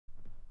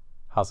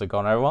How's it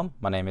going, everyone?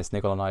 My name is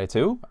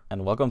Nicola92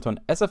 and welcome to an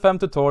SFM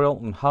tutorial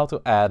on how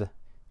to add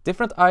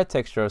different eye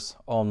textures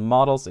on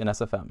models in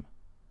SFM.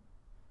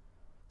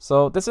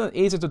 So this is an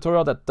easy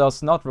tutorial that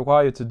does not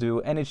require you to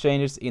do any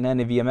changes in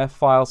any VMF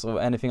files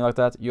or anything like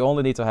that. You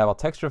only need to have a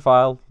texture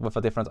file with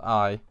a different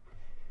eye.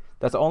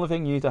 That's the only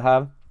thing you need to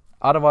have.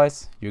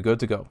 Otherwise, you're good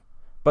to go.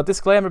 But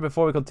disclaimer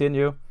before we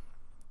continue,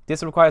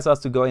 this requires us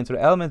to go into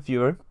the element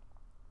viewer,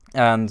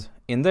 and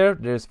in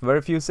there's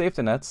very few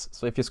safety nets.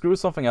 So if you screw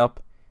something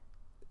up,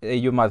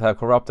 you might have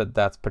corrupted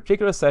that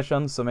particular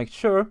session, so make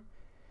sure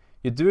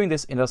you're doing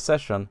this in a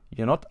session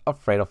you're not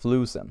afraid of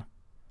losing.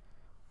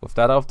 With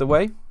that out of the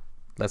way,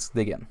 let's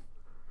dig in.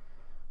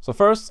 So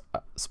first, I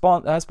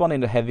spawn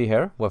in the heavy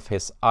here with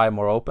his eye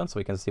more open so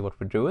we can see what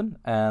we're doing,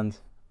 and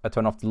I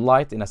turn off the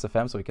light in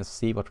SFM so we can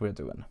see what we're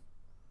doing.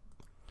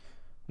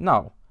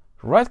 Now,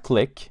 right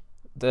click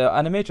the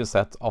animation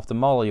set of the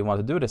model you want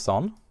to do this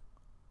on,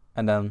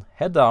 and then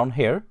head down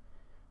here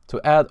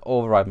to add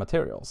override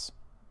materials.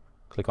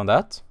 Click on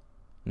that.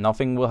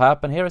 Nothing will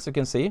happen here, as you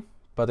can see,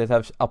 but it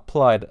has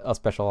applied a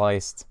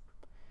specialized,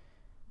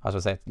 as I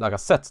say, like a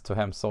set to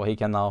him, so he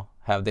can now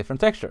have different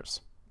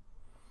textures.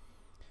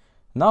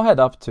 Now head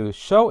up to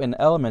Show in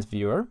Element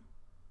Viewer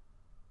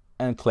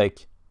and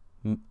click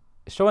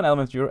Show in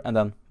Element Viewer and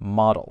then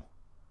Model.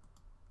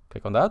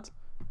 Click on that,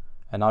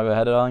 and now you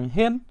head on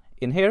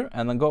in here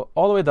and then go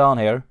all the way down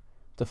here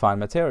to find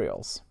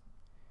materials.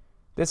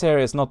 This here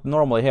is not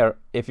normally here.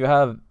 If you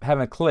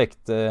haven't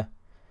clicked the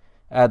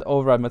Add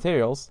Override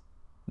Materials,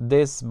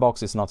 this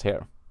box is not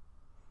here.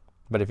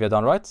 But if you're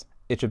done right,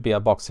 it should be a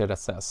box here that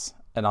says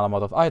another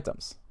amount of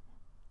items.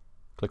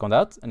 Click on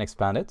that and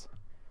expand it.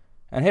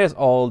 And here's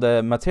all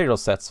the material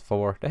sets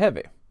for the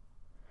heavy.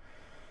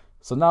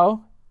 So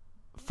now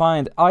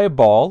find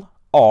eyeball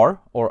R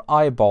or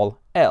eyeball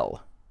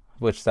L,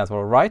 which stands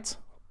for right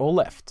or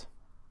left.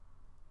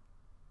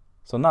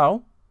 So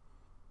now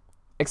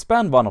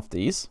expand one of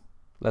these.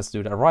 Let's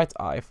do the right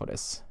eye for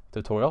this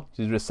tutorial.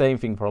 You do the same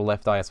thing for the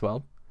left eye as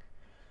well.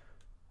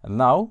 And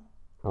now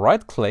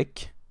right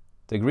click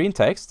the green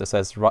text that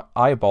says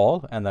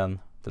eyeball and then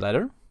the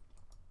letter,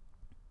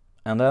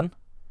 and then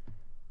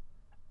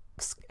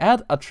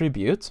add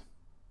attribute,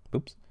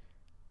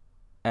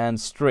 and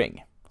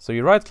string. So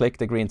you right click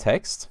the green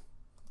text,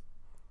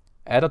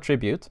 add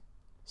attribute,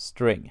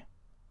 string.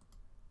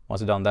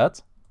 Once you've done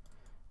that,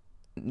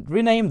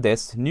 rename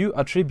this new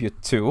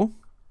attribute to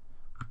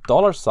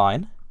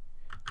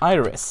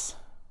 $iris.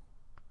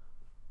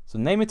 So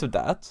name it to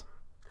that,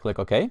 click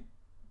OK.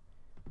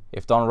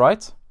 If done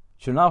right,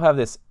 you should now have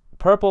this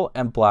purple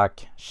and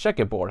black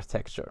checkerboard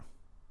texture.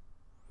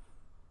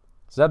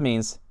 So that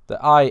means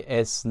the eye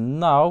is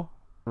now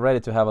ready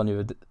to have a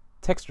new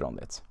texture on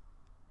it.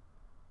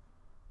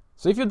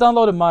 So if you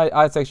downloaded my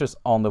eye textures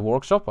on the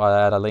workshop, I'll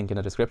add a link in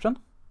the description.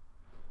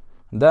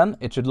 Then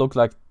it should look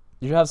like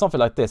you have something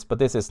like this, but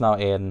this is now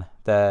in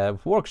the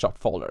workshop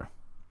folder.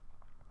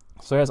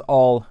 So here's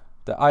all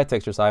the eye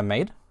textures I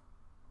made.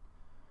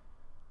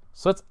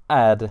 So let's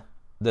add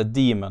the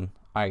demon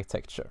eye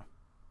texture.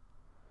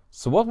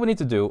 So what we need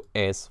to do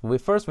is we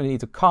need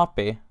to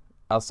copy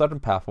a certain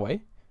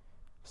pathway.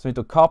 So we need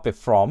to copy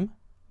from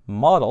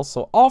models.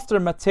 So after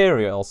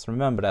materials,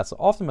 remember that. So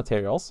after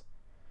materials,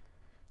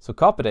 so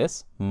copy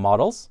this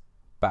models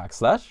 /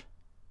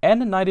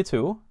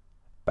 N92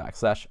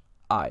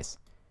 / eyes.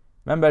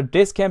 Remember,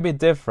 this can be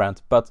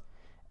different, but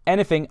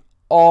anything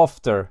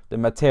after the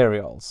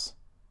materials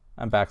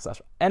and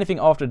 / anything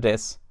after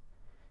this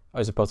are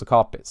you supposed to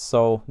copy.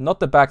 So not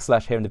the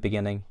 / here in the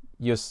beginning,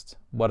 just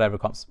whatever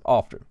comes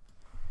after.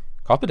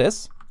 Copy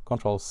this,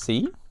 Control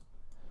C,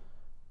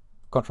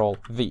 Control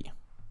V.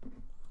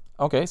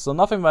 Okay, so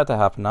nothing might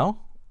happen now.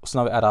 So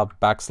now we add a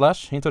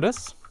 / into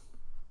this.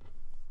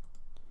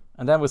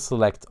 And then we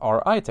select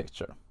our eye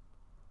texture.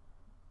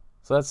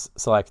 So let's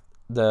select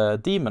the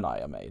demon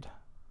eye I made.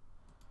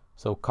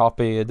 So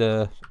copy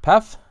the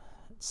path.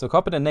 So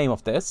copy the name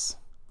of this.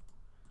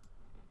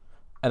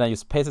 And then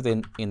just paste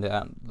it in the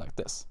end like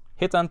this.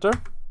 Hit enter.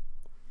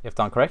 If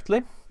done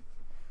correctly,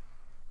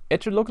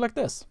 it should look like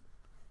this.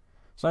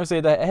 So now you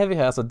see the heavy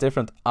has a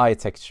different eye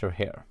texture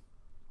here.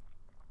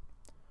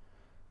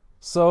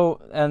 So,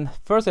 and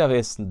first you have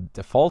his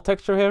default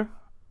texture here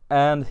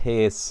and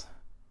his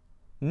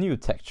new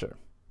texture.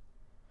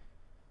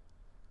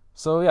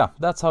 So yeah,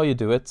 that's how you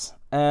do it.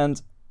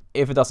 And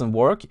if it doesn't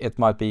work, it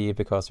might be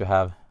because you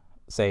have,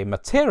 say,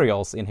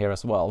 materials in here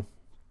as well.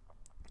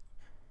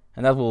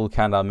 And that will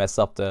kind of mess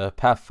up the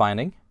path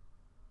finding.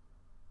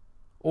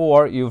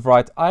 Or you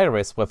write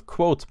iris with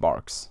quote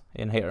marks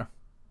in here,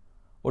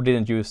 or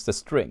didn't use the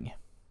string.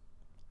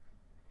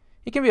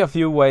 It can be a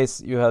few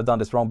ways you have done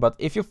this wrong, but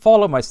if you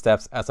follow my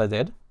steps as I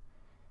did,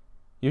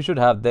 you should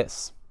have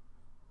this.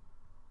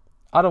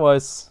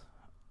 Otherwise,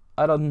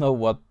 I don't know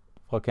what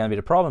can be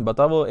the problem, but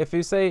I will, if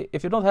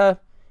you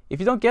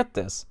don't get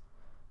this,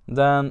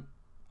 then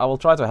I will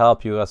try to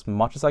help you as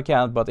much as I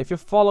can, but if you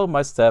follow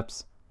my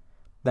steps,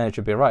 then it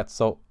should be right.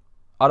 So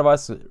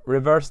otherwise,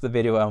 reverse the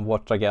video and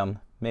watch again.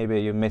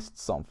 Maybe you missed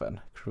something.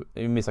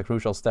 You missed a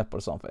crucial step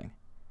or something.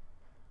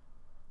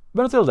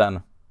 But until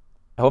then,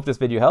 I hope this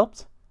video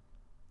helped,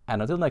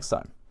 and until next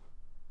time,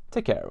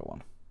 take care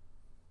everyone.